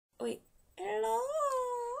Wait. Hello.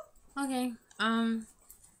 Okay.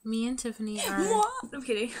 Me and Tiffany What? I'm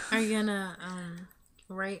kidding. are gonna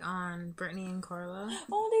write on Brittany and Carla,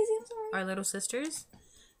 Oh, Daisy, I'm sorry. our little sisters.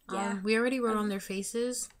 Yeah. We already wrote on their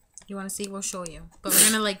faces. You want to see? We'll show you. But we're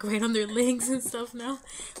gonna like write on their legs and stuff now.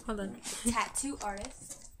 Hold on. Tattoo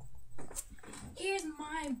artist. Here's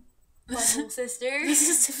my butthole sister. This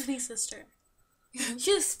is Tiffany's sister.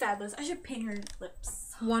 She looks fabulous. I should paint her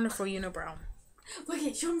lips. Wonderful unibrow. Look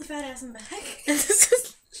at, show him the fat ass in the back.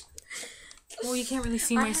 Well, you can't really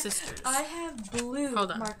see my sisters. I have blue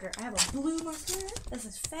Hold on. marker. I have a blue marker. This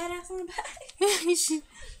is fat ass on the back.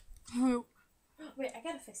 Wait, I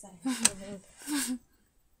gotta fix that.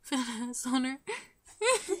 Fat ass on her.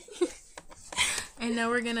 And now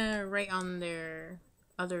we're gonna write on their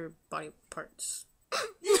other body parts.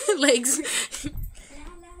 Legs.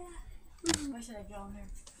 Why should I draw on her?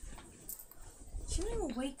 She won't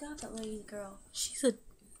even wake up, that lady girl. She's a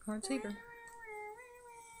hard sleeper.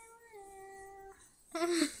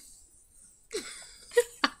 I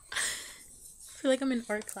feel like I'm in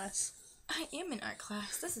art class. I am in art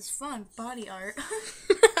class. This is fun. Body art.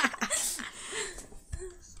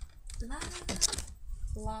 La.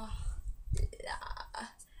 La.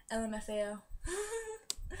 LMFAO.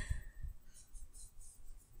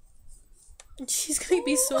 She's gonna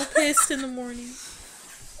be so pissed in the morning.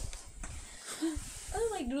 I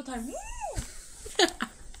like noodle time.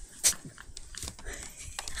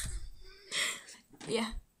 Yeah.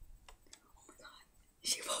 Oh my god.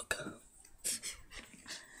 She woke up.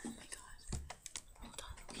 Oh my god. Hold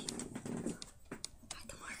on. Wait. Back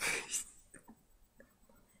the markers.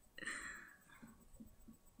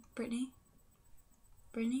 Brittany?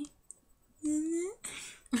 Brittany?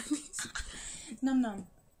 Num num.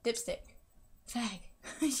 Dipstick. Fag.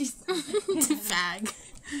 She's Fag.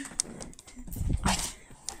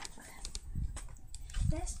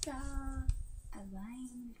 Let's draw a line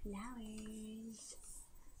with flowers.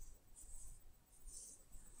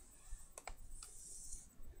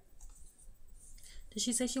 Did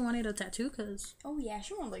she say she wanted a tattoo? Cause Oh yeah,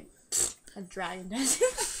 she wants like a dragon tattoo.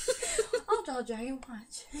 I'll draw a dragon.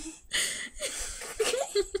 Watch.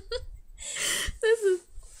 this is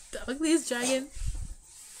the ugliest dragon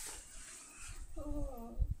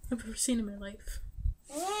I've ever seen in my life.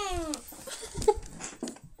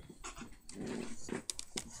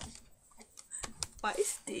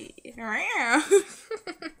 Feisty.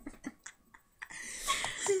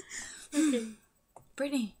 Okay.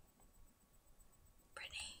 Brittany.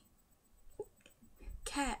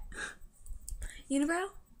 Cat. Unibrow.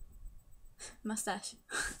 Mustache.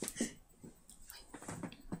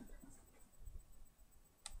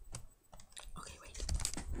 Okay, wait.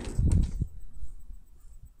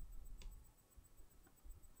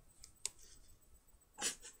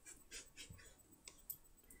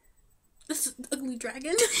 This is an ugly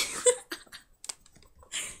dragon.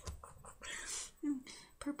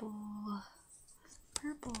 Purple.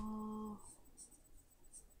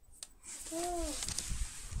 Oh.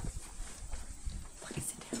 Okay,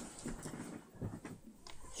 sit down.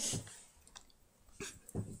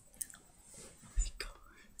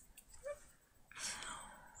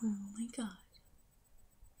 Oh my god.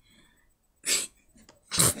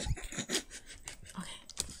 Okay.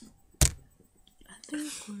 I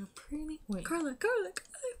think we're pretty. Wait. Carla,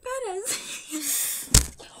 badass.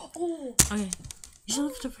 Oh. Okay. You should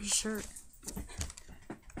lift up her shirt.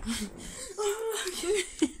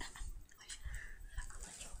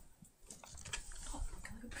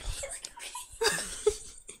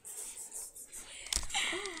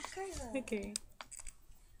 Okay.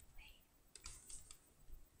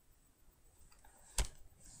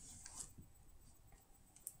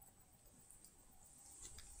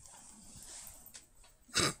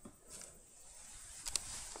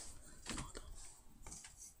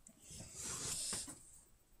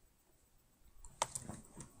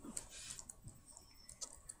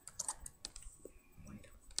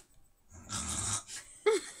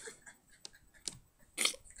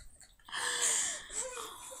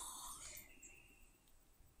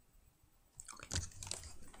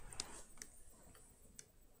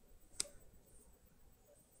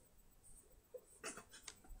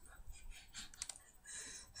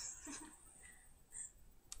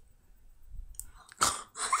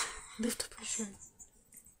 Lift up her shirt.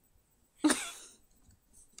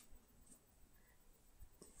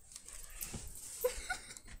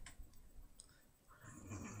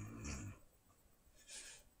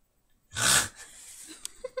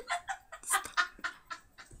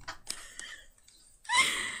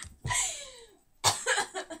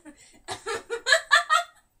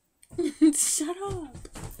 Shut up.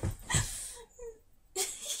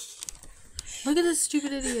 Look at this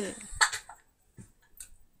stupid idiot.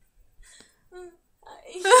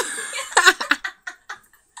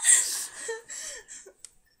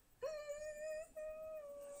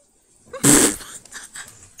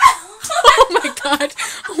 Oh my god.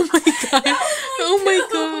 Oh my god. Oh my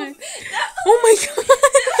god. Oh my god.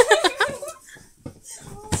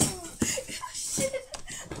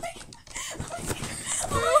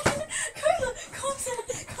 Carla, calm down.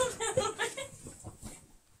 Calm down.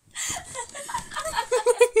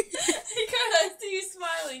 Carla, I see you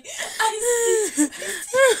smiling. I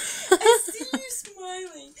see you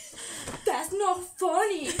smiling. That's not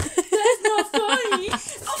funny. That's not funny.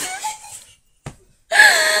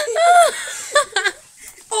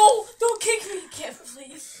 Oh, don't kick me again,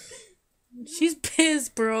 please. She's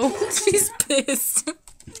pissed, bro. She's pissed.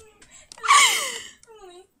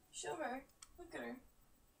 Emily, show her. Look at her.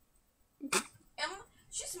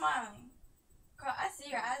 She's smiling. Carl, I see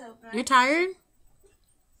your eyes open. You're tired?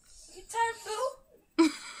 You tired, boo?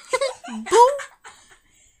 Boo.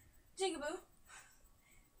 Jigaboo.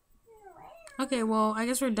 Okay, well, I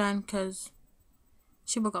guess we're done because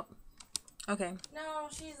she woke up. Okay. No,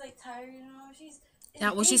 she's like tired, you know. She's in Yeah,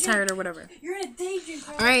 a well, she's daydream. tired or whatever. You're in a daydream,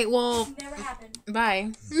 Carl. All right, well, Never happened.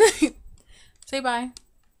 bye. Say bye.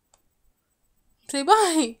 Say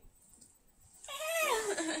bye.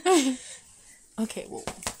 Okay, well.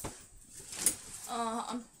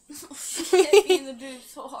 She hit me in the boob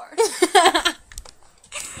so hard.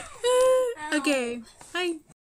 Okay, bye.